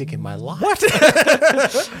never been sick in my life. what?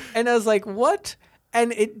 And I was like, what?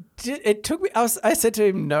 And it took me, I said to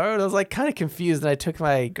him, no. And I was like kind of confused. And I took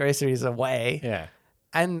my groceries away. Yeah.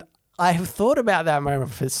 And I have thought about that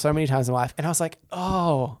moment for so many times in my life. And I was like,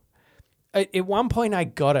 oh, at one point I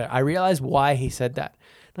got it. I realized why he said that.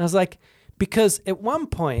 And I was like, because at one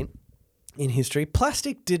point in history,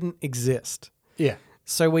 plastic didn't exist. Yeah.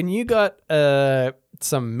 So when you got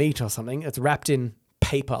some meat or something, it's wrapped in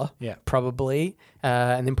paper, probably,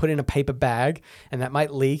 and then put in a paper bag, and that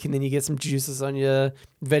might leak, and then you get some juices on your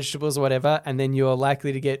vegetables or whatever, and then you're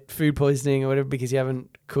likely to get food poisoning or whatever because you haven't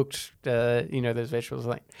cooked, those vegetables.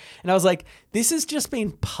 And I was like, this has just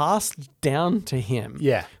been passed down to him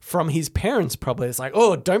Yeah. from his parents probably. It's like,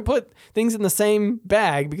 oh, don't put things in the same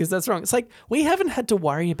bag because that's wrong. It's like, we haven't had to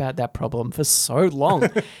worry about that problem for so long.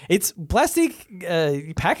 It's plastic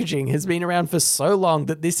packaging has been around for so long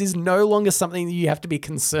that this is no longer something that you have to be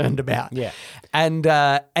concerned about. Yeah. And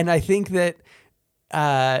I think that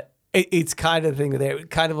it's kind of the thing that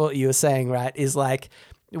kind of what you were saying, right, is like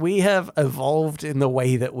we have evolved in the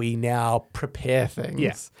way that we now prepare things.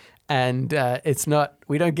 Yeah. And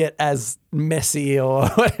we don't get as messy or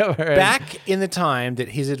whatever. Back in the time that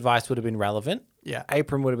his advice would have been relevant, Yeah.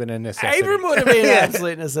 apron would have been a necessity. Abram would have been an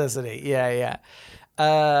absolute necessity. Yeah.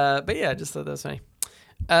 But yeah, I just thought that was funny.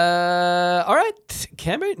 All right,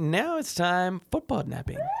 Cambo, now it's time for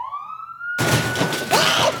podnapping.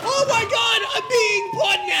 Oh my God, I'm being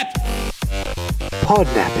podnapped!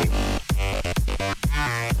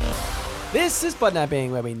 This is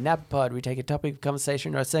podnapping, where we nap pod. We take a topic of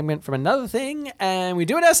conversation or a segment from another thing, and we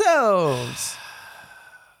do it ourselves.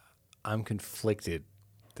 I'm conflicted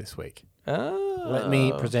this week. Oh. Let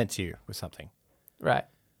me present to you with something. Right.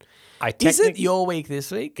 Is Is it your week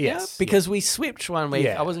this week? Yes, Yeah? Because we switched one week.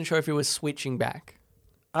 Yeah. I wasn't sure if you were switching back.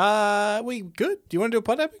 We good? Do you want to do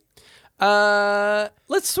a podnapping?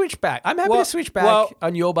 Let's switch back. I'm happy to switch back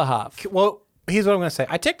on your behalf. Well, here's what I'm going to say.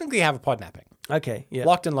 I technically have a podnapping. Okay, yeah.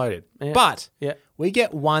 Locked and loaded. Yeah. But Yeah. we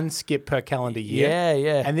get one skip per calendar year.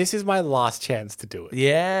 Yeah. And this is my last chance to do it.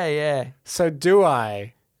 Yeah. So do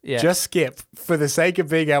I just skip for the sake of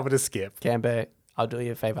being able to skip? Cambo, I'll do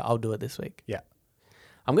you a favor. I'll do it this week. Yeah.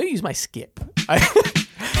 I'm going to use my skip.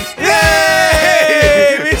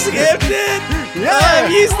 Yay! We skipped it! Yeah!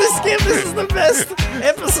 I've used the skip. This is the best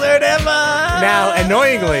episode ever! Now,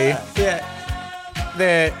 annoyingly, Yeah.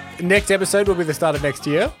 the next episode will be the start of next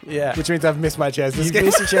year. Yeah. Which means I've missed my chance to You've skip.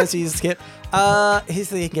 missed your chance to use the skip. Here's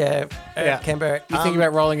the thing, Cambo. You think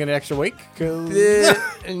about rolling in an extra week? 'Cause-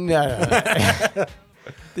 No.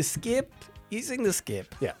 The skip, using the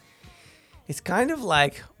skip. yeah. It's kind of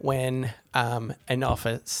like when an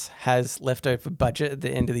office has leftover budget at the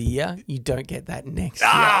end of the year. You don't get that next year.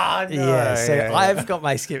 Ah, no. Yeah, so Yeah. I've got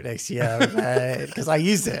my skip next year because I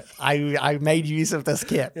used it. I made use of the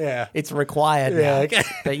skip. Yeah. It's required Yeah, now. okay.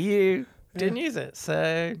 But you didn't use it,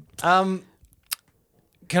 so...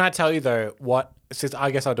 Can I tell you though what? Since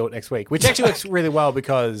I guess I'll do it next week, which actually works really well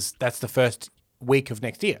because that's the first week of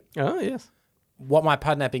next year. Oh, yes. What my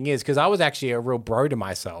podnapping is, because I was actually a real bro to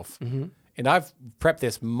myself, and I've prepped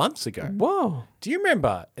this months ago. Whoa. Do you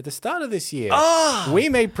remember at the start of this year, we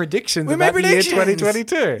made predictions We about made the year predictions.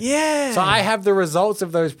 2022? Yeah. So I have the results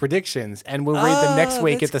of those predictions, and we'll read them next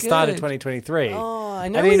week at that's the start of good. 2023. Oh, I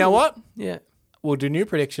know. And then you know what? Yeah. We'll do new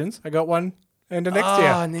predictions. I got one into next Oh, year.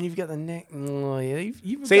 and then you've got the next... Oh, yeah.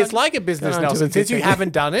 You've See, it's got- like a business, gone on to Nelson. a Since you good-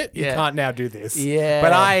 haven't done it, you Yeah. can't now do this. Yeah.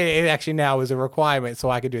 But it actually now is a requirement, so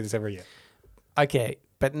I could do this every year. Okay,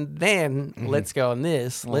 but then let's go on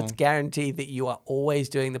this. Let's guarantee that you are always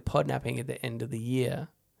doing the podnapping at the end of the year,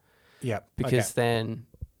 Yep. because then,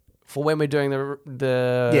 for when we're doing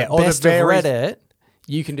the all the best varies- of Reddit,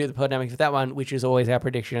 you can do the podnapping for that one, which is always our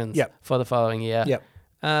predictions Yep. for the following year. Yep.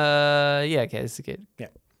 Yeah. Okay, this is good.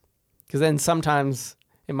 Yep. Because then sometimes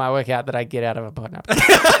it might work out that I get out of a podnap.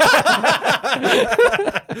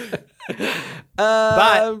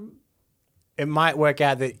 But it might work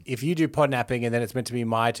out that if you do podnapping and then it's meant to be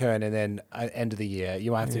my turn and then end of the year,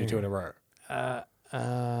 you might have to do two in a row.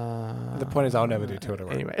 The point is I'll never do two in a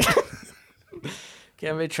row. Anyway.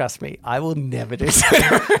 Cambo, trust me, I will never do so.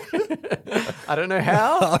 I don't know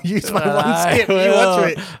how. I'll use my one I skip. You will.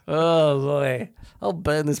 watch it. Oh, boy. I'll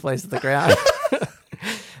burn this place to the ground.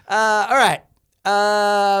 All right.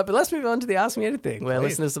 But let's move on to the Ask Me Anything, where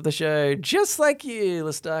listeners of the show, just like you,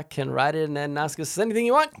 listener, can write in and ask us anything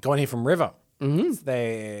you want. Go on here from River. Mm-hmm.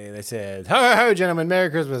 They said, ho, ho, ho, gentlemen,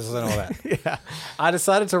 Merry Christmas and all that. Yeah. I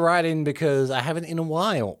decided to write in because I haven't in a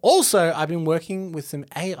while. Also, I've been working with some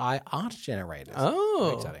AI art generators. Oh.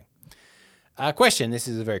 Very exciting. Question. This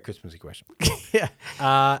is a very Christmassy question.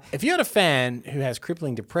 Yeah. If you had a fan who has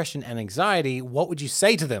crippling depression and anxiety, what would you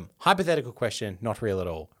say to them? Hypothetical question, not real at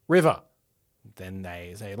all. River. Then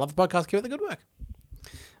they say, love the podcast, keep up the good work.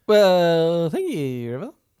 Well, thank you,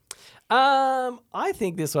 River. I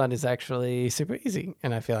think this one is actually super easy,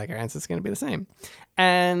 and I feel like our answer is going to be the same.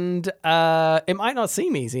 And it might not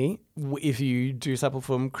seem easy if you do suffer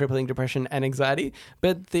from crippling depression and anxiety,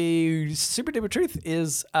 but the super duper truth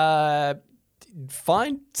is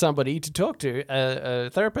find somebody to talk to, a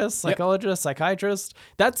therapist, psychologist, psychiatrist.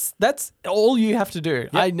 That's all you have to do.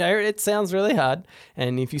 I know it sounds really hard,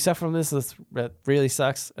 and if you suffer from this really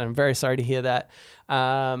sucks. I'm very sorry to hear that.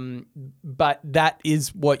 But that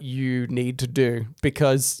is what you need to do,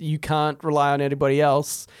 because you can't rely on anybody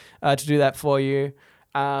else to do that for you.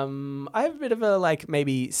 I have a bit of a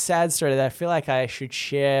maybe sad story that I feel like I should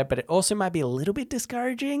share, but it also might be a little bit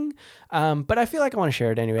discouraging. But I feel like I want to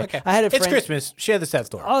share it aneway. Okay. I had a friend. It's Christmas. Share the sad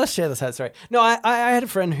story. I'll share the sad story. No, I had a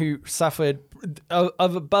friend who suffered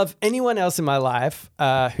of above anyone else in my life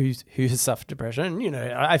who has suffered depression. You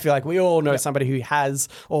know, I feel like we all know somebody who has,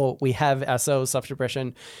 or we have ourselves suffered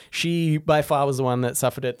depression. She by far was the one that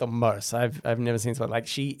suffered it the most. I've never seen someone like.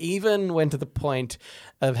 She even went to the point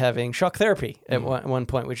of having shock therapy at one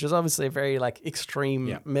point, which is obviously a very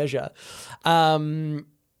extreme measure. Not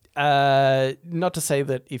to say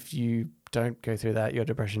that if you don't go through that, your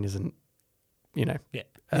depression isn't,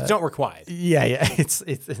 it's not required. It's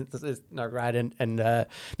not right, and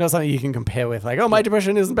not something you can compare with. My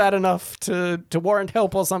depression isn't bad enough to warrant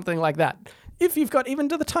help or something like that. If you've got even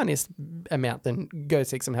to the tiniest amount, then go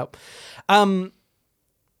seek some help.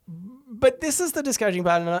 But this is the discouraging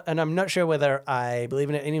part, and I'm not sure whether I believe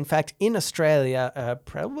in it. And in fact, in Australia,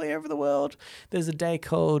 probably over the world, there's a day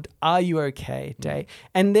called Are You OK Day.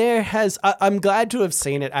 And I'm glad to have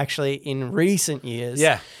seen it actually in recent years.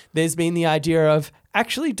 Yeah. There's been the idea of,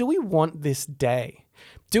 actually, do we want this day?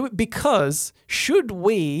 Because should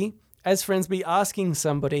we, as friends, be asking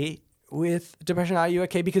somebody with depression, are you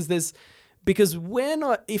okay? Because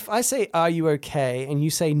if I say, are you okay? And you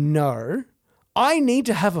say no, I need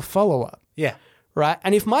to have a follow-up. Yeah. Right?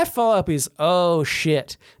 And if my follow-up is, oh,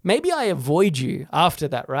 shit, maybe I avoid you after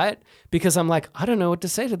that, right? Because I'm like, I don't know what to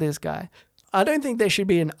say to this guy. I don't think there should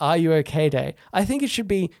be an Are You Okay Day. I think it should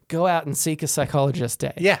be go out and seek a psychologist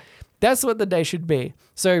day. Yeah. That's what the day should be.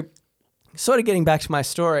 So sort of getting back to my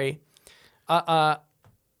story, what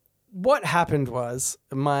happened was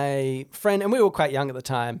my friend, and we were quite young at the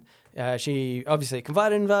time, she obviously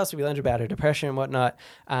confided in us. We learned about her depression and whatnot.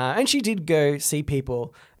 And she did go see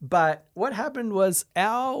people. But what happened was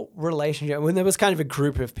our relationship, when there was kind of a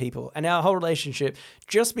group of people, and our whole relationship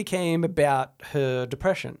just became about her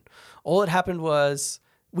depression. All that happened was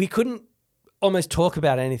we couldn't almost talk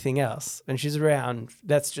about anything else. And she's around.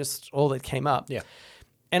 That's just all that came up. Yeah.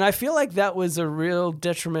 And I feel like that was a real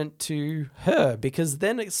detriment to her, because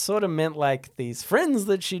then it sort of meant these friends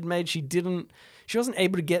that she'd made, she wasn't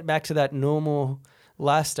able to get back to that normal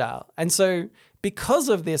lifestyle. And so because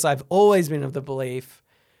of this, I've always been of the belief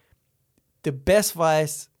the best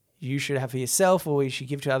advice you should have for yourself or you should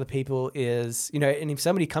give to other people is, and if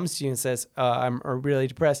somebody comes to you and says, I'm really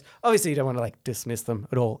depressed, obviously you don't want to dismiss them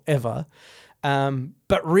at all, ever.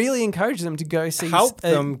 But really encourage them to go see help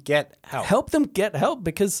them get help. Help them get help,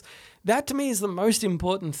 because that to me is the most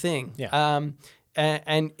important thing. Yeah.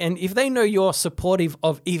 And if they know you're supportive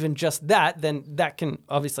of even just that, then that can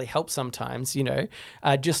obviously help sometimes,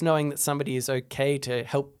 just knowing that somebody is okay to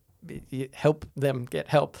help them get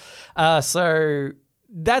help. So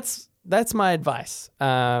that's my advice,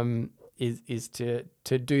 is to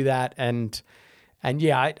do that. And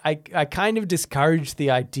yeah, I kind of discourage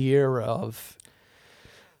the idea of,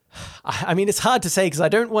 I mean, it's hard to say because I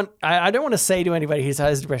don't want to say to anybody who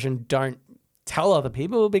has depression, don't tell other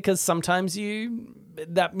people, because sometimes you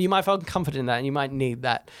might find comfort in that and you might need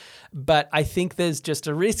that. But I think there's just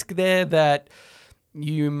a risk there that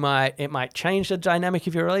it might change the dynamic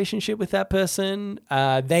of your relationship with that person.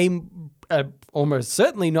 They are almost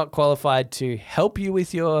certainly not qualified to help you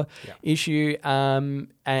with your issue. And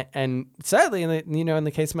sadly, in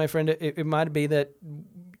the case of my friend, it might be that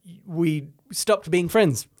we stopped being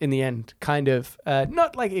friends in the end, kind of,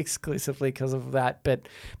 not exclusively because of that, but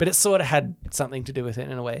it sort of had something to do with it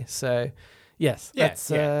in a way. So yes, that's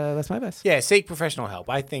my advice. Yeah, seek professional help.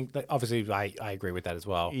 I think that obviously I agree with that as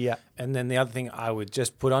well. Yeah. And then the other thing I would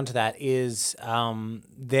just put onto that is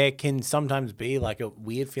there can sometimes be a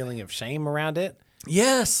weird feeling of shame around it.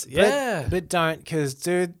 Yes. But don't, because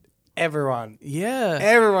dude, everyone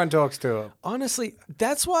talks to him. Honestly,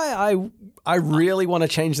 that's why I really want to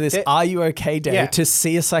change this Are You Okay Day to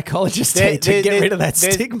see a psychologist day to get rid of that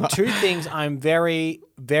stigma. Two things I'm very,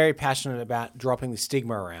 very passionate about dropping the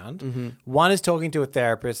stigma around. Mm-hmm. One is talking to a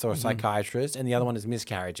therapist or a psychiatrist, and the other one is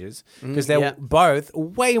miscarriages, because they're both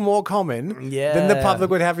way more common than the Yeah. public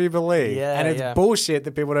would have you believe. Yeah, and it's yeah. bullshit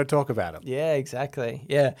that people don't talk about them. Yeah, exactly.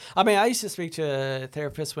 Yeah. I mean, I used to speak to a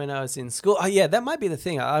therapist when I was in school. Oh, yeah, that might be the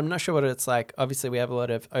thing. I'm not sure what it's like. Obviously, we have a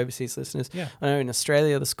lot of overseas listeners. Yeah. I know in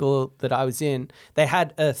Australia, the school that I was in, they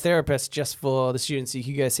had a therapist just for the students you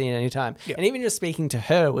could go see at any time. Yeah. And even just speaking to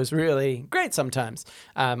her was really great sometimes.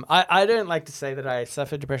 I don't like to say that I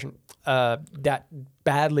suffered depression that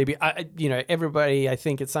badly. But everybody, I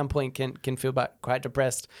think, at some point can feel quite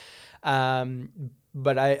depressed.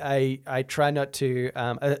 But I try not to,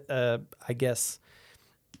 I guess,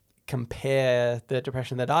 compare the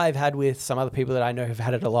depression that I've had with some other people that I know have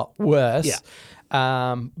had it a lot worse. Yeah.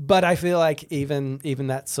 But I feel like even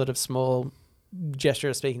that sort of small gesture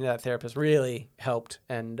of speaking to that therapist really helped,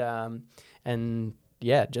 and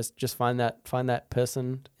yeah, just find that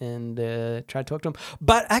person and try to talk to them.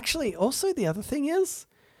 But actually, also the other thing is,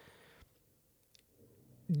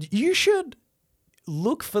 you should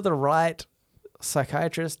look for the right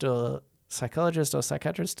psychiatrist or psychologist or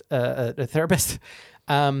psychiatrist, a therapist,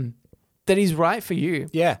 that is right for you.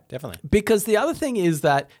 Yeah, definitely. Because the other thing is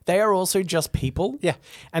that they are also just people. Yeah.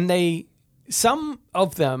 And some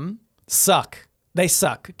of them suck. They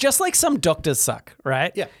suck. Just like some doctors suck,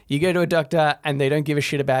 right? Yeah. You go to a doctor and they don't give a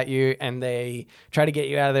shit about you and they try to get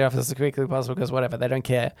you out of their office as quickly as possible because whatever, they don't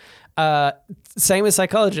care. Same with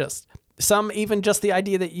psychologists. Some even just the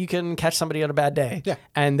idea that you can catch somebody on a bad day. Yeah.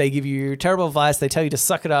 And they give you terrible advice. They tell you to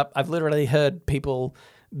suck it up. I've literally heard people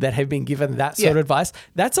that have been given that sort of advice.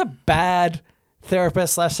 That's a bad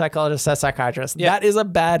therapist / psychologist / psychiatrist. Yeah. That is a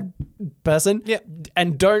bad person. Yeah.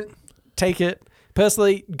 And don't take it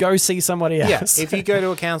personally. Go see somebody Yeah. else. If you go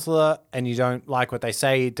to a counselor and you don't like what they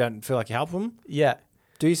say, you don't feel like you help them, yeah.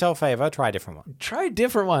 do yourself a favor, try a different one. Try a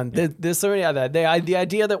different one. There's so many other. The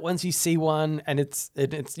idea that once you see one and it's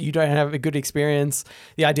you don't have a good experience,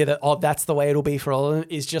 the idea that that's the way it'll be for all of them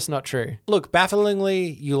is just not true. Look,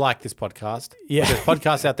 bafflingly, you like this podcast. Yeah. There's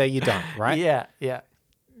podcasts out there you don't, right? Yeah, yeah,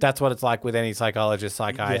 That's what it's like with any psychologist,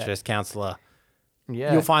 psychiatrist, counselor.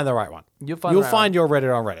 yeah. You'll find the right one. You'll find the right find your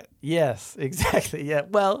Reddit on Reddit. Yes, exactly. Yeah.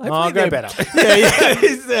 Well, Oh, hopefully go they're- better.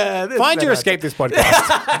 there's Find your better. Escape This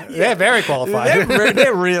podcast. They're very qualified.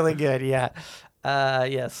 They're really good. Yeah.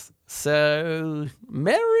 Yes. So,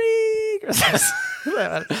 Merry Christmas.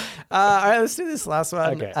 All right, let's do this last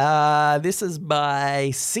one. Okay. This is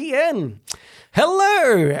by CN.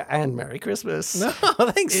 Hello and Merry Christmas.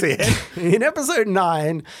 Thanks, Ian. In episode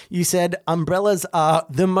 9, you said umbrellas are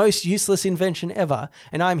the most useless invention ever,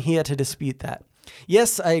 and I'm here to dispute that.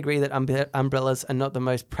 Yes, I agree that umbrellas are not the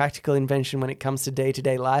most practical invention when it comes to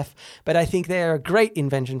day-to-day life, but I think they are a great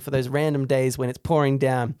invention for those random days when it's pouring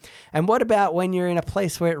down. And what about when you're in a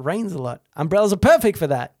place where it rains a lot? Umbrellas are perfect for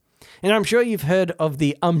that. And I'm sure you've heard of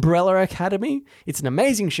the Umbrella Academy. It's an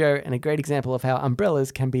amazing show and a great example of how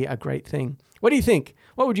umbrellas can be a great thing. What do you think?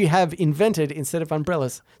 What would you have invented instead of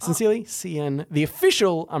umbrellas? Sincerely, CN, the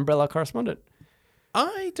official umbrella correspondent.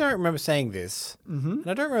 I don't remember saying this, and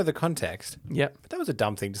I don't remember the context, Yep. but that was a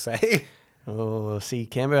dumb thing to say. Oh, see,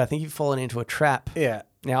 Camber, I think you've fallen into a trap. Yeah.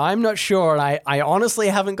 Now, I'm not sure, and I honestly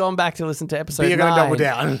haven't gone back to listen to episode But you're going to 9, double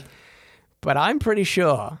down. But I'm pretty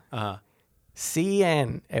sure Uh-huh.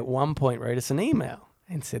 CN at one point wrote us an email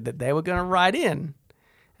and said that they were going to write in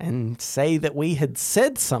and say that we had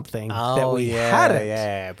said something that we hadn't.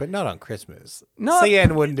 Yeah, but not on Christmas. Not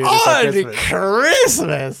CN wouldn't do this on on Christmas.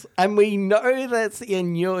 Christmas. And we know that CN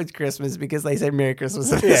knew it's Christmas because they said Merry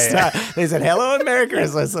Christmas at the start. They said hello and Merry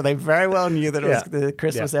Christmas. So they very well knew that it was the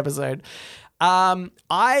Christmas episode.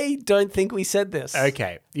 I don't think we said this.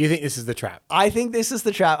 Okay, you think this is the trap? I think this is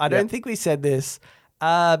the trap. I don't think we said this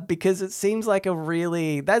because it seems like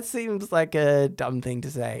that seems like a dumb thing to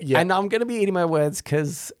say. Yeah. And I'm going to be eating my words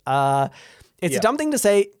because it's a dumb thing to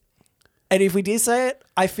say. And if we did say it,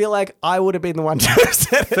 I feel like I would have been the one to have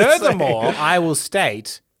said it. Furthermore, I will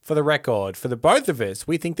state for the record, for the both of us,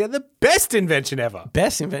 we think they're the best invention ever.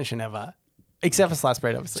 Best invention ever. Except for sliced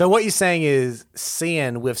bread, obviously. So what you're saying is,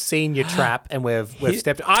 CN, we've seen your trap and we've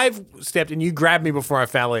stepped. I've stepped and you grabbed me before I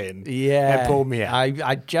fell in. Yeah. And pulled me out.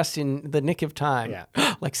 I just in the nick of time. Yeah.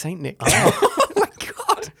 Like Saint Nick. Oh my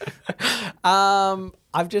God.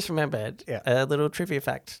 I've just remembered a little trivia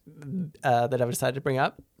fact that I've decided to bring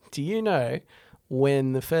up. Do you know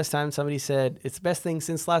when the first time somebody said it's the best thing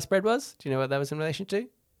since sliced bread was? Do you know what that was in relation to?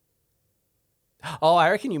 Oh, I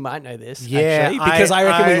reckon you might know this, Yeah, actually, because I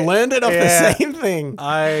reckon we learned it off yeah. the same thing.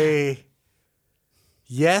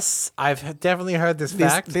 Yes, I've definitely heard this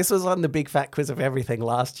This, fact. this was on the Big Fat Quiz of Everything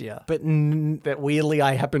last year. but That weirdly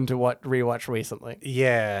I happened to rewatch recently.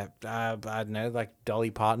 yeah, I don't know, like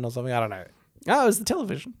Dolly Parton or something. I don't know. Oh, it was the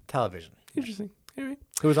television. Television. Interesting. Anyway.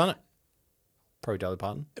 Who was on it? Probably Dolly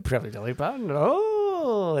Parton. Probably Dolly Parton.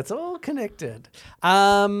 Oh, it's all connected.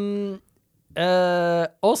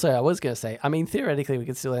 Also, I was going to say, I mean, theoretically, we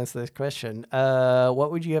could still answer this question.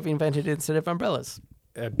 What would you have invented instead of umbrellas?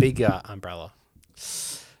 A bigger umbrella.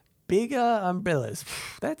 Bigger umbrellas.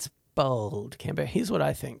 That's bold, Camber. Here's what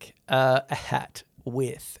I think. A hat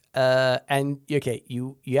with, and okay,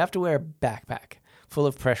 you have to wear a backpack full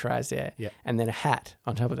of pressurized air, Yeah. and then a hat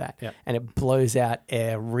on top of that, Yeah. and it blows out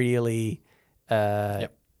air really. I'm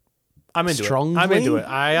into Strongly? it. I'm into it.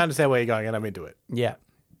 I understand where you're going, and I'm into it. Yeah,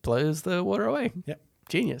 blows the water away. Yep.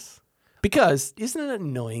 Genius. Because isn't it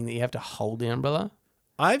annoying that you have to hold the umbrella?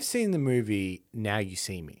 I've seen the movie Now You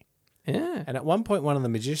See Me, Yeah. and at one point, one of the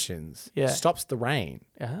magicians Yeah. stops the rain,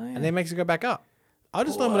 Oh, yeah. and then makes it go back up. I'll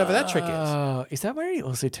just learn whatever that trick is. Oh, is that where he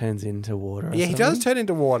also turns into water? or Yeah, he does something? turn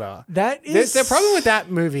into water. That is The problem with that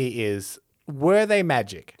movie is, were they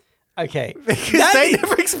magic? Okay. Because That they is-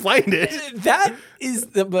 never explained it. That is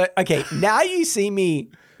the but okay. Now you see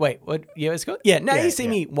me. Wait, what? Yeah, it's called. Yeah. Now Yeah, you see yeah.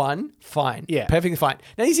 me. One, fine. Yeah. perfectly fine.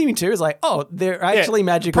 Now you see me two is like, oh, they're actually Yeah.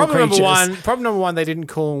 magical Problem creatures. Problem number one, they didn't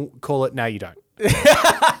call it Now You Don't.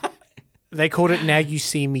 They called it Now You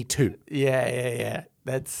See Me Too. Yeah.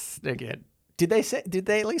 That's again. Did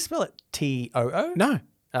they at least spell it TOO? No.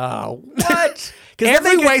 Oh, what?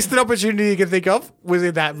 Every wasted opportunity you can think of was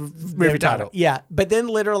in that movie title. Yeah, but then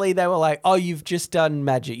literally they were like, "Oh, you've just done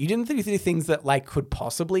magic. You didn't do things that like could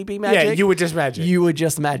possibly be magic. Yeah, you were just magic. You were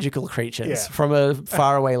just magical creatures Yeah. from a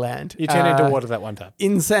faraway land. You turned into water that one time.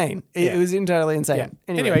 Insane. Yeah. It was entirely insane. Yeah.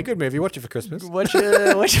 Anyway, good movie. Watch it for Christmas. Watch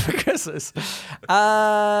it for Christmas.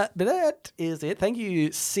 But that is it. Thank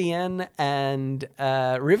you, Cian and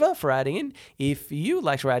River, for writing in. If you would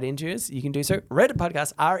like to write into us, you can do so. Reddit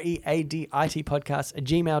podcast, READIT podcast at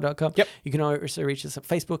gmail.com. Yep. You can also reach us at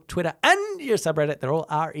Facebook, Twitter, and your subreddit. They're all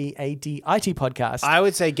READIT podcast. I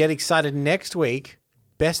would say get excited next week.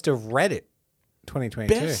 Best of Reddit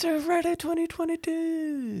 2022. Best of Reddit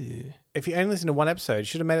 2022. If you only listened to one episode, you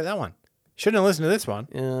should have made it that one. Shouldn't have listened to this one.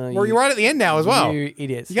 Well, you- you're right at the end now as well. You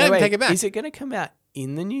idiots. You can't even take it back. Is it going to come out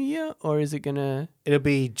in the new year or is it going to... It'll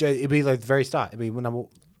be like the very start. It'll be number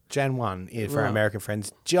Jan 1 for our Right. American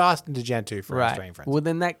friends, just into Jan 2 for our Australian friends. Well,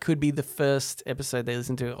 then that could be the first episode they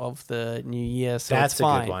listen to of the new year. So That's it's a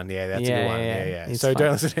fine. good one. Yeah, that's a good one. Yeah. It's So fine.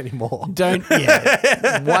 don't listen anymore. Don't.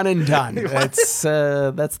 Yeah. One and done. That's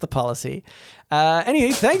the policy.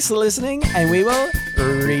 Anyway, thanks for listening, and we will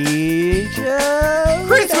reach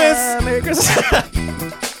Christmas! Merry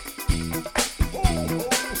Christmas.